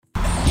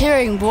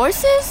Hearing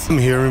voices? I'm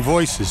hearing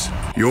voices.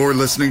 You're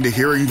listening to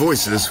Hearing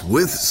Voices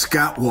with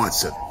Scott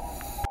Watson.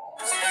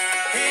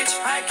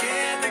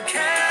 Hitchhiking to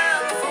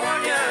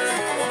California,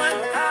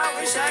 woman, I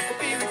wish I could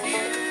be with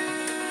you.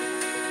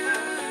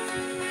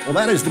 Well,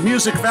 that is the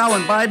music of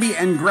Alan Bibey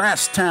and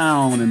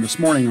Grasstown. And this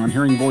morning on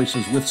Hearing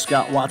Voices with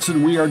Scott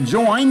Watson, we are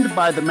joined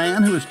by the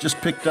man who has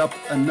just picked up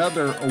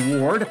another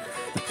award,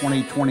 the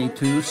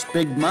 2022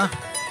 SPIGMA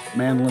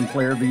Mandolin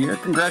Player of the Year.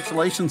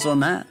 Congratulations on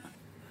that.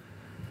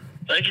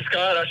 Thank you,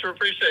 Scott. I sure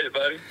appreciate it,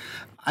 buddy.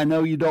 I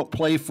know you don't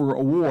play for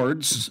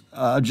awards,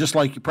 just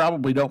like you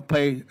probably don't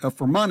pay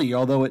for money,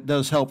 although it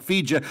does help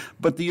feed you.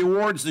 But the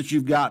awards that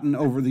you've gotten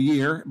over the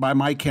year, by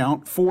my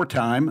count,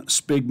 4-time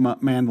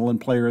SPIGMA Mandolin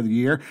Player of the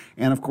Year,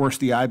 and, of course,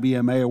 the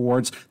IBMA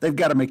Awards, they've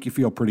got to make you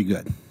feel pretty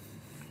good.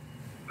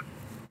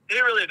 It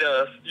really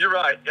does. You're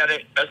right.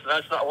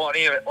 That's not why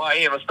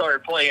he even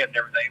started playing and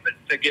everything, but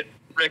to get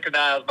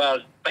recognized by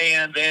his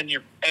fans and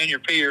your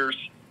peers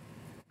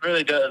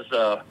really does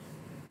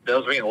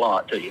mean a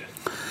lot to you.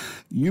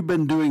 You've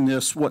been doing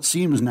this what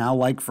seems now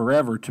like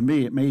forever to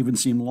me. It may even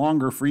seem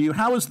longer for you.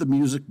 How has the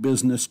music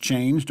business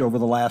changed over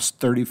the last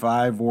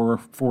 35 or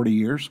 40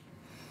 years?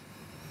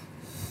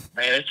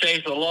 Man, it's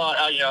changed a lot.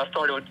 I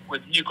started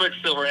with New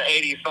Quicksilver in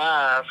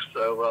 '85,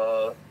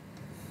 so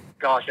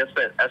gosh, that's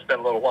been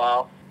a little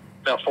while.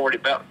 I'm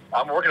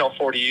working on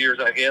 40 years,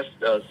 I guess,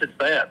 since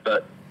that.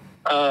 But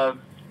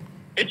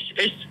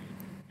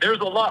there's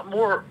a lot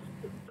more.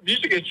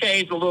 Music has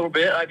changed a little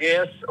bit, I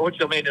guess, which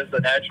I mean is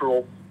a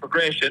natural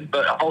progression,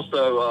 but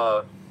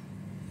also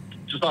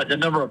just like the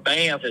number of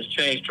bands has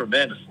changed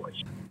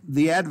tremendously.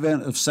 The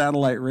advent of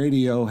satellite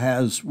radio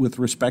has, with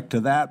respect to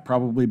that,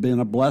 probably been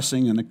a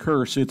blessing and a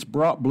curse. It's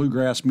brought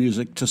bluegrass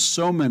music to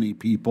so many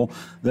people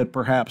that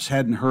perhaps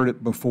hadn't heard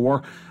it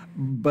before,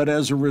 but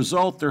as a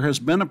result, there has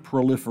been a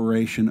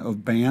proliferation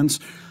of bands.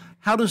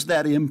 How does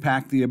that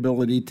impact the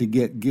ability to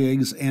get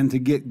gigs and to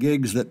get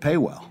gigs that pay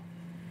well?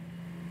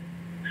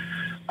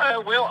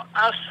 Well,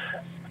 I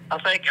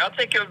think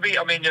it would be.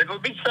 I mean, it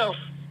would be tough.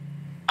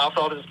 I've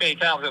thought this many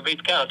times. It would be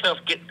kind of tough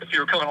to get if you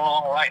were coming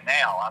along right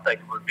now. I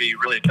think it would be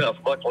really tough.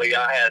 Luckily,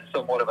 I had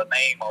somewhat of a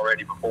name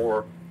already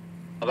before.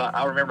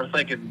 I remember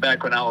thinking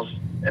back when I was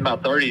in my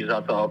 30s.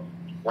 I thought,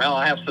 well,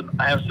 I have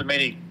so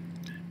many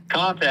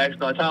contacts.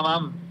 By the time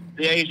I'm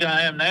the age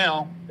I am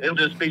now, it'll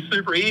just be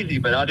super easy.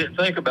 But I didn't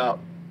think about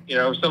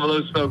some of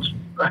those folks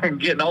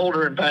getting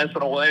older and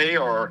passing away,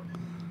 or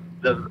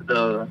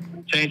the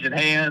changing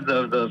hands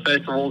of the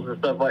festivals and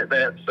stuff like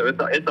that. So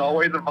it's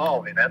always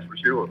evolving, that's for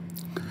sure.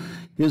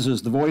 His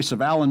is the voice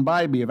of Alan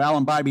Bibey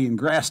and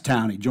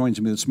Grasstown. He joins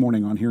me this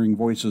morning on Hearing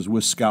Voices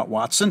with Scott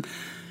Watson.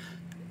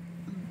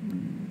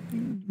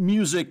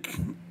 Music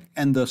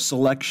and the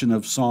selection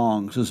of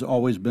songs has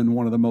always been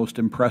one of the most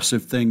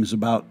impressive things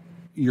about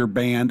your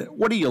band.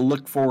 What do you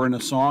look for in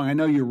a song? I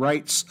know you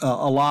write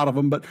a lot of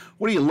them, but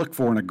what do you look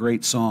for in a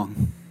great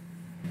song?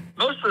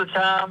 Most of the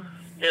time,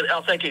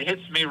 I think it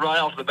hits me right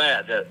off the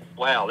bat that,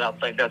 wow, I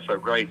think that's a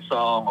great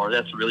song, or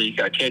that's really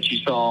a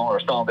catchy song, or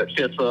a song that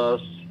fits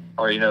us,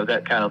 or,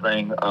 that kind of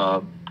thing.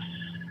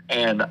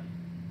 And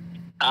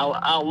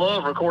I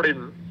love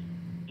recording,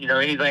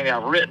 anything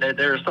I've written.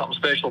 There's something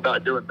special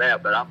about doing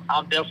that, but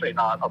I'm definitely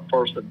not a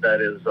person that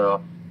is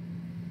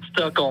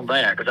stuck on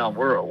that, because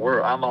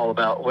I'm all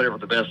about whatever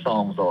the best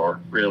songs are,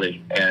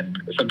 really. And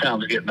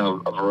sometimes getting a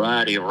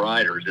variety of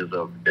writers is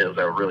a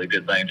really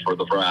good thing for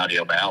the variety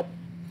of the album.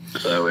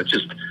 So it's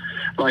just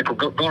like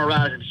Gonna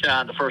Rise and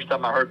Shine. The first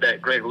time I heard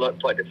that, Greg Luck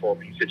played it for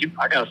me. He said,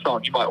 I got a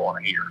song you might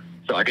want to hear.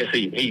 So I guess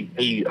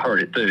he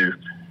heard it too.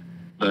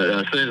 But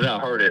as soon as I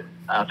heard it,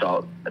 I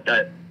thought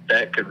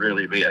that could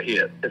really be a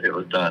hit if it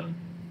was done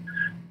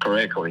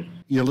correctly.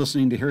 You're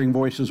listening to Hearing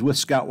Voices with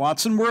Scott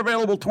Watson. We're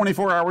available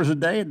 24 hours a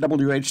day at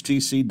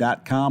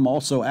WHTC.com.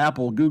 Also,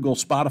 Apple, Google,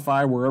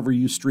 Spotify, wherever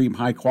you stream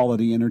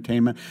high-quality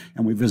entertainment.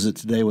 And we visit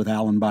today with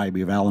Alan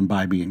Bibey of Alan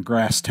Bibey in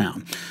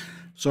Grasstown.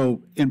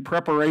 So in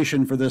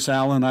preparation for this,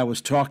 Alan, I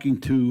was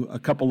talking to a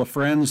couple of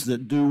friends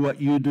that do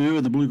what you do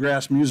in the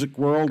bluegrass music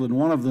world, and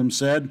one of them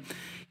said,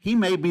 he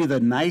may be the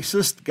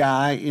nicest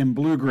guy in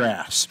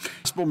bluegrass.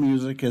 Gospel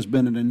music has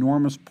been an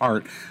enormous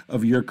part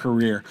of your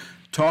career.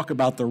 Talk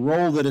about the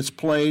role that it's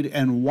played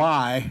and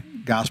why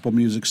gospel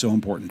music's so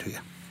important to you.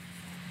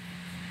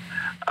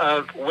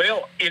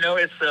 Well,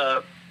 it's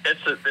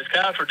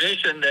kind of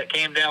tradition that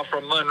came down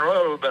from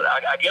Monroe, but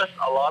I guess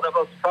a lot of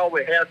us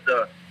probably had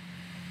the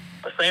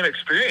same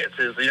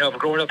experiences, of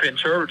growing up in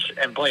church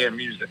and playing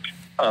music.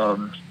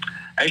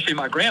 Actually,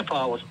 my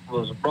grandpa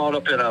was brought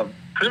up in a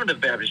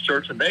primitive Baptist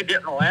church, and they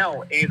didn't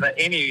allow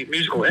any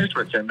musical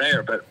instruments in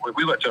there, but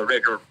we went to a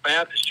regular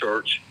Baptist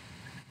church.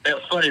 That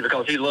was funny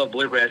because he loved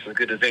bluegrass as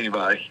good as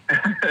anybody.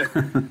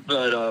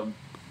 But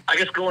I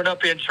guess growing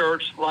up in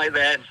church like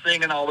that and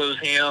singing all those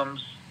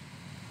hymns,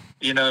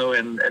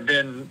 and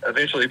then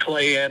eventually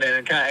playing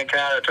and kind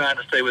of trying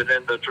to stay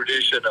within the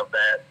tradition of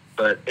that.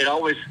 But it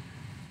always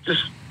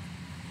just,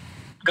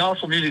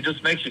 gospel music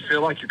just makes you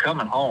feel like you're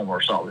coming home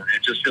or something.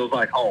 It just feels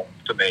like home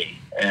to me.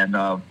 And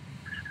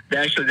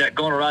actually, that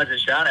Gonna Rise and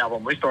Shine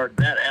album, we started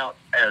that out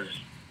as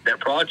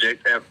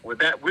project with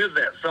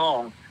that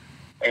song,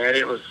 and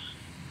it was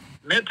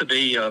meant to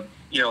be a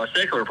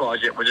secular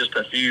project with just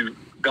a few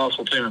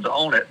gospel tunes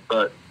on it.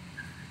 But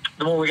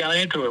the more we got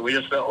into it, we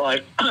just felt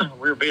like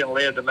we were being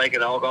led to make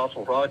it all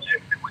gospel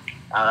project.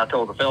 I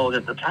told the fellows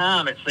at the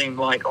time, it seemed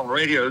like on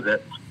radio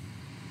that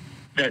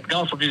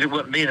gospel music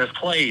wasn't being as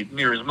played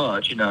near as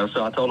much,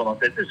 So I told them, I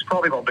said, this is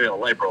probably going to be a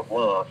labor of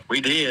love.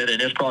 We did,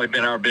 and it's probably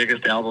been our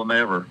biggest album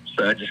ever.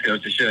 So it just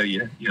goes to show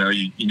you,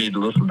 you need to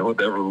listen to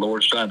whatever the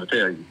Lord's trying to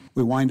tell you.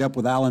 We wind up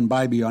with Alan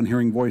Bibey on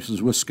Hearing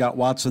Voices with Scott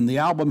Watson. The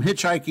album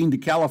Hitchhiking to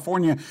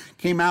California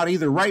came out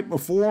either right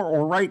before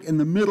or right in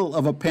the middle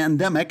of a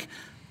pandemic.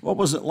 What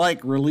was it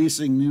like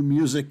releasing new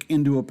music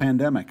into a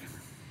pandemic?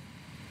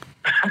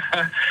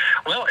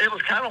 Well, it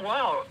was kind of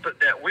wild, but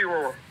that we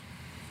were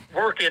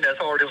working as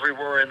hard as we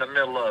were in the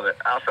middle of it.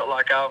 I felt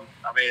like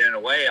in a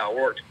way, I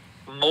worked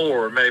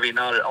more, maybe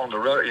not on the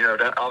road,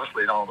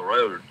 obviously not on the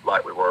road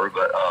like we were,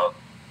 but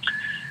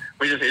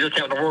it just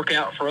happened to work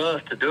out for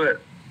us to do it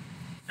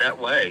that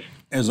way.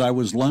 As I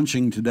was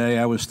lunching today,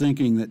 I was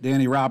thinking that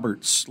Danny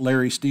Roberts,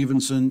 Larry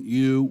Stevenson,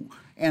 you,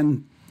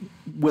 and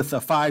with a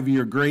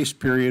 5-year grace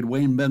period,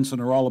 Wayne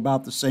Benson are all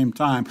about the same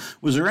time.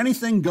 Was there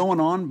anything going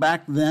on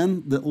back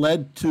then that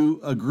led to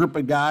a group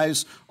of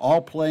guys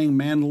all playing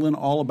mandolin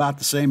all about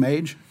the same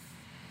age?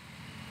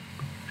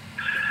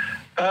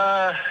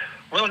 Well,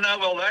 no.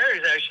 Well,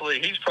 Larry's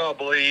he's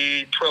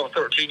probably 12,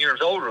 13 years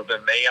older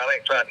than me. I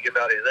ain't trying to give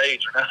out his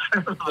age or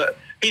nothing, but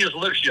he just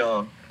looks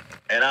young,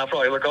 and I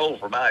probably look old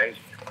for my age.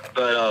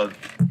 But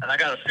and I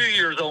got a few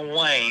years on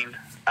Wayne,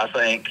 I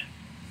think.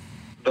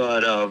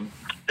 But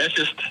that's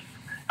just,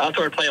 I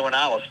started playing when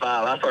I was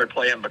 5. I started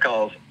playing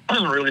because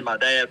really my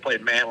dad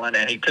played mandolin,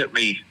 and he took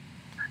me.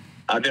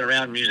 I've been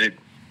around music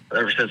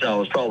ever since I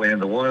was probably in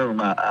the womb.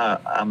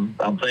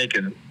 I'm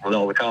thinking with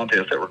all the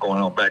contests that were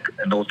going on back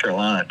in North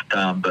Carolina at the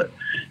time. But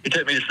he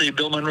took me to see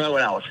Bill Monroe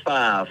when I was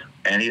 5,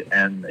 and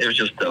it was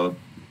just an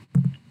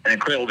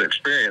incredible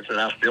experience that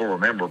I still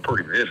remember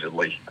pretty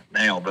vividly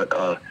now. But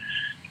on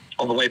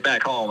the way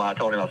back home, I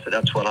told him, I said,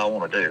 that's what I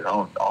want to do.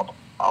 I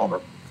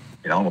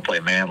want to play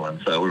mandolin.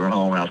 So we went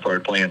home and I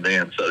started playing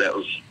then. So that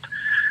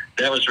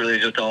was really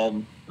just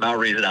all my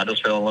reason. I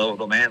just fell in love with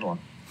the mandolin.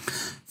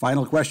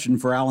 Final question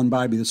for Alan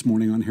Bibey this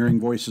morning on Hearing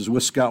Voices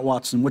with Scott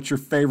Watson. What's your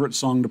favorite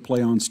song to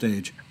play on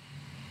stage?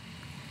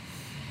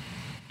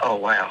 Oh,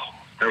 wow.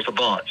 There's a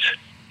bunch.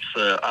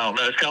 So, I don't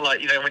know. It's kind of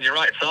like, when you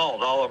write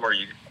songs, all of them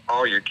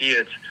are your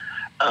kids.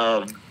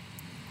 I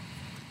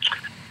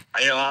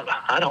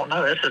don't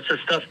know. It's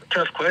just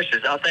tough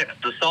questions. I think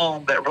the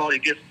song that probably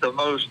gets the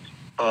most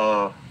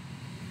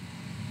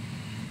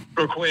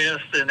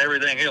requests and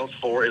everything else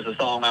for is a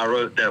song I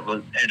wrote that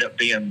ended up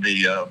being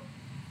the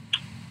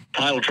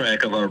title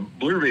track of our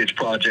Blue Ridge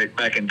project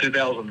back in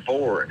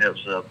 2004. And it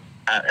was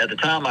at the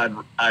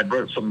time I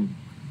wrote some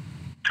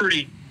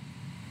pretty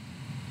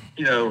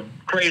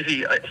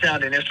crazy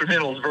sounding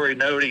instrumentals, very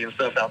notey and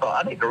stuff. And I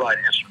thought I need to write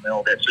an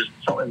instrumental that's just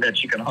something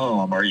that you can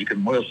hum or you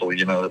can whistle,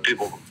 that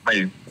people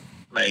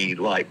may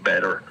like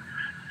better.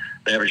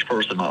 The average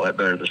person might like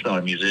better that's not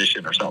a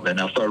musician or something.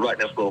 And I started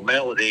writing this little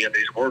melody, and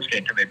these words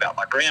came to me about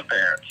my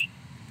grandparents.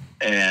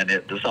 And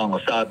the song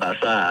was Side by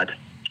Side.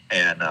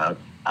 And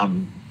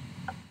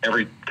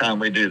every time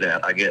we do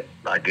that, I get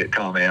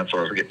comments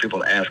or I get people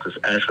to ask us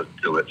to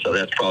do it. So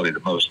that's probably the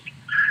most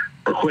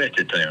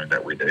requested tune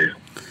that we do.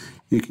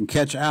 You can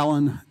catch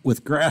Alan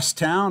with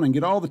Grasstown and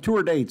get all the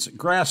tour dates at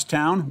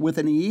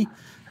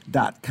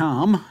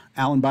grasstown.com.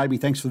 Alan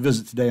Bibey, thanks for the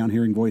visit today on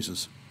Hearing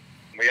Voices.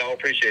 We all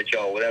appreciate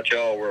y'all. Without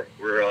y'all, we're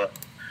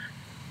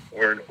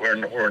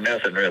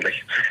nothing really.